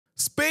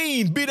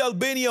Spain beat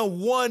Albania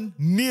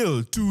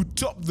 1-0 to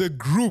top the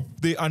group.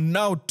 They are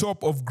now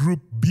top of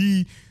Group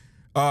B.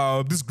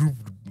 This group,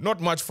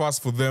 not much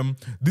fast for them.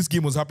 This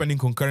game was happening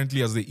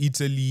concurrently as the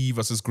Italy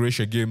versus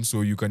Croatia game,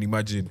 so you can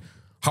imagine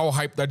how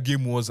hyped that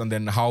game was and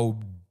then how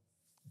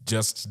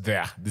just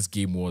there this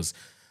game was.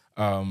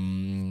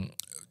 Spain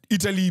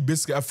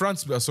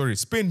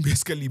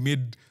basically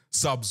made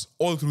subs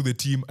all through the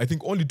team. I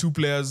think only 2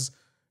 players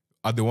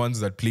are the ones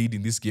that played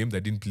in this game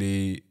that didn't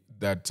play,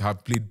 that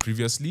have played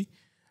previously.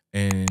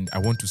 And I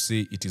want to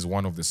say it is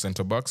one of the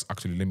center backs.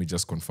 Actually, let me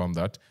just confirm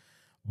that.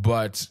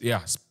 But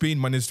yeah,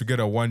 Spain managed to get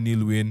a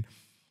 1-0 win.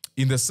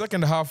 In the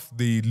second half,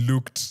 they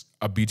looked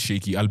a bit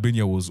shaky.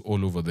 Albania was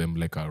all over them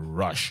like a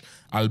rush.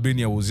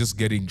 Albania was just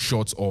getting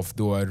shots off.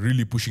 They were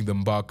really pushing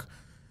them back.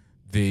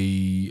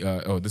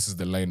 This is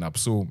the lineup.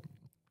 So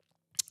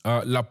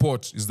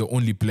Laporte is the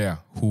only player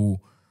who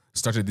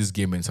started this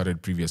game and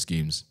started previous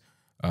games.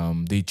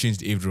 They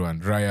changed everyone.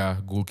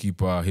 Raya,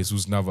 goalkeeper,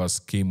 Jesus Navas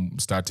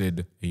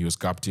started. He was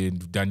captain.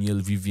 Daniel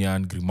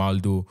Vivian,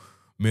 Grimaldo,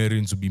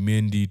 Merin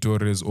Zubimendi,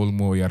 Torres,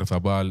 Olmo,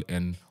 Yarzabal,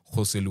 and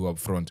Joselu up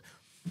front.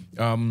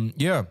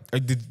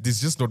 There's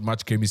just not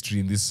much chemistry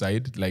in this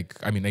side. I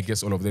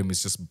guess all of them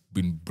is just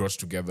been brought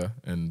together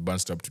and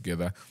bunched up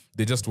together.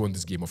 They just won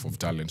this game off of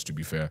talent, to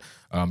be fair.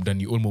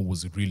 Dani Olmo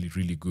was really,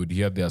 really good.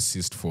 He had the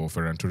assist for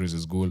Ferran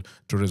Torres' goal.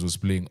 Torres was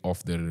playing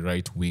off the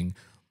right wing.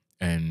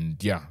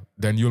 And yeah,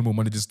 Dani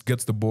Olmo just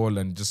gets the ball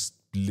and just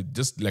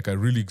like a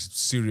really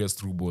serious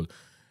through ball.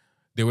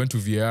 They went to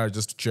VAR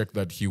just to check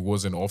that he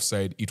wasn't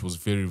offside. It was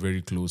very,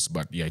 very close,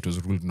 but yeah, it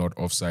was ruled not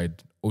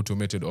offside.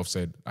 Automated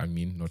offside,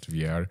 not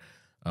VAR.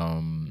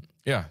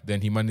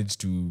 Then he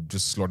managed to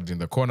just slot it in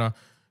the corner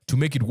to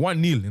make it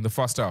 1-0 in the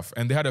first half.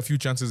 And they had a few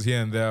chances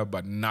here and there,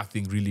 but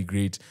nothing really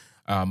great.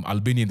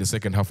 Albania in the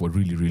second half were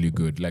really, really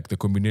good. Like the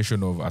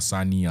combination of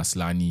Asani,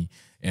 Aslani,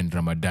 and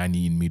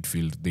Ramadani in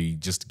midfield, they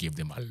just gave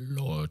them a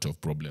lot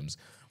of problems.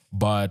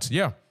 But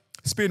yeah,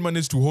 Spain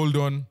managed to hold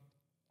on.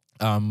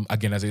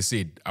 Again, as I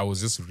said, I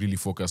was just really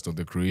focused on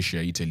the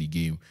Croatia-Italy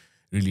game.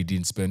 Really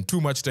didn't spend too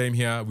much time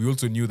here. We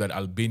also knew that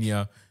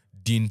Albania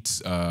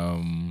didn't...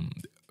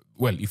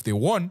 if they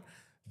won,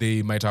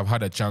 they might have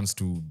had a chance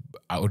to,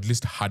 or at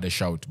least had a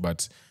shout.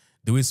 But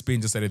the way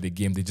Spain just started the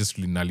game, they just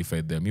really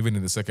nullified them. Even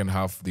in the second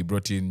half, they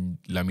brought in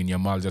Lamine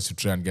Yamal just to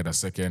try and get a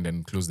second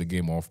and close the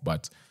game off.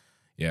 But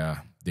yeah,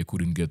 they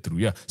couldn't get through.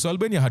 Yeah, so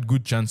Albania had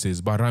good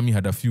chances. Barami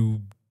had a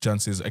few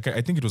chances.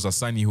 I think it was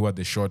Asani who had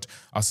the shot.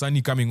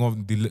 Asani coming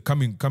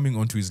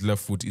onto his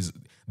left foot,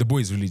 the boy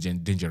is really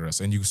dangerous.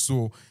 And you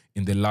saw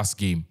in the last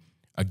game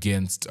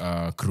against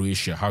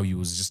Croatia how he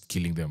was just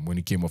killing them when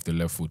he came off the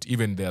left foot.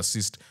 Even the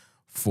assist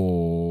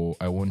for,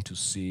 I want to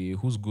say,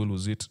 whose goal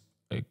was it?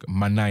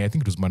 Manai. I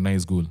think it was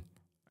Manai's goal.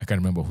 I can't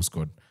remember who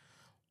scored.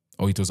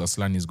 Or it was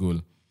Aslani's goal.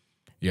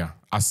 Yeah,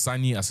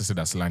 Asani assisted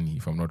Aslani,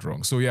 if I'm not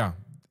wrong. So yeah,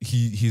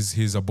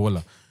 he's a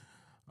bowler.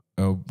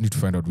 Need to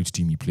find out which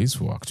team he plays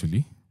for,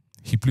 actually.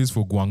 He plays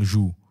for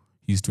Guangzhou.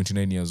 He's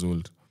 29 years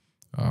old.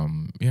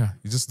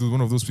 He's just one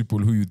of those people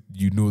who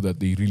you know that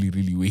they really,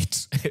 really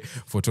wait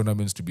for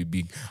tournaments to be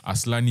big.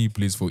 Aslani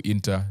plays for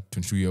Inter,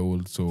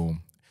 22-year-old. So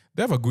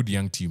they have a good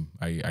young team,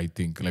 I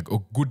think.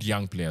 Good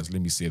young players,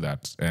 let me say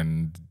that.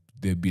 And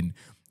they've been,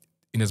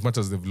 in as much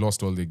as they've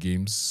lost all the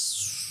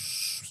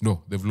games,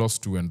 they've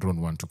lost 2 and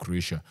drawn 1 to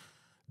Croatia.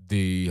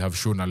 They have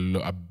shown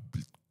a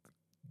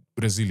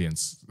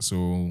resilience.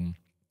 So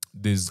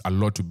there's a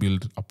lot to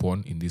build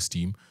upon in this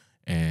team.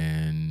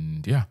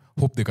 And yeah,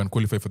 hope they can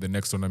qualify for the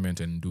next tournament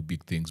and do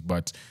big things.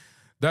 But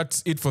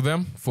that's it for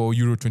them for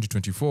Euro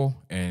 2024.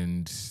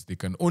 And they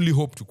can only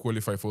hope to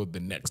qualify for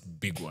the next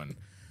big one.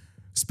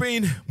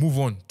 Spain move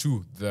on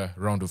to the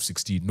round of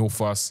 16. No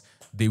fuss.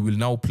 They will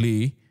now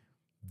play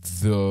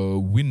the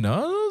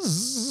winners.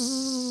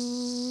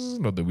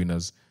 Not the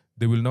winners.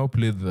 They will now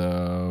play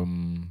the...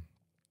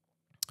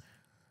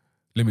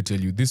 let me tell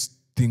you, this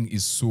thing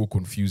is so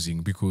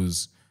confusing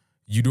because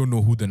you don't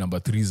know who the number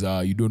 3s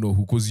are. You don't know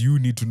who, because you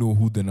need to know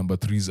who the number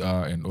 3s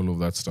are and all of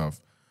that stuff.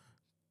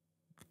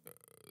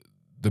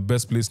 The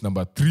best place,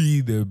 number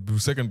 3, the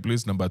second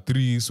place, number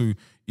 3. So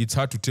it's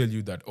hard to tell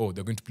you that,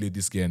 they're going to play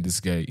this guy and this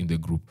guy in the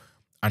group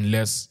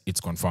unless it's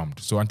confirmed.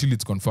 So until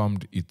it's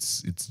confirmed,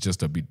 it's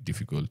just a bit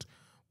difficult.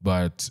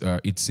 But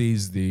it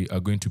says they are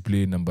going to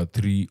play number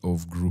 3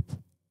 of group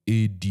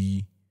A,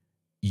 D,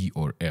 E,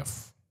 or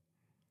F.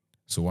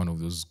 So one of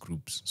those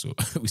groups. So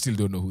we still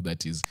don't know who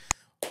that is.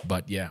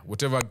 But yeah,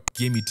 whatever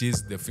game it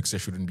is, the fixture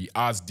shouldn't be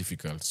as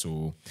difficult.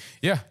 So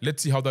yeah,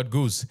 let's see how that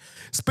goes.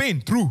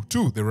 Spain through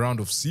to the round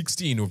of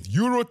 16 of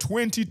Euro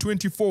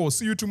 2024.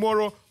 See you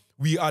tomorrow.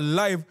 We are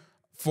live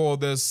for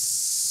the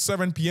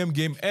 7 p.m.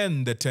 game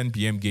and the 10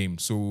 p.m. game.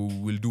 So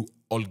we'll do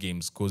all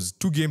games because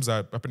 2 games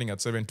are happening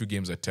at 7, 2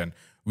 games at 10.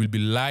 We'll be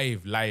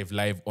live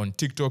on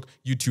TikTok,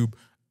 YouTube,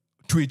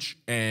 Twitch,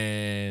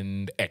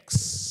 and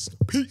X.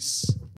 Peace.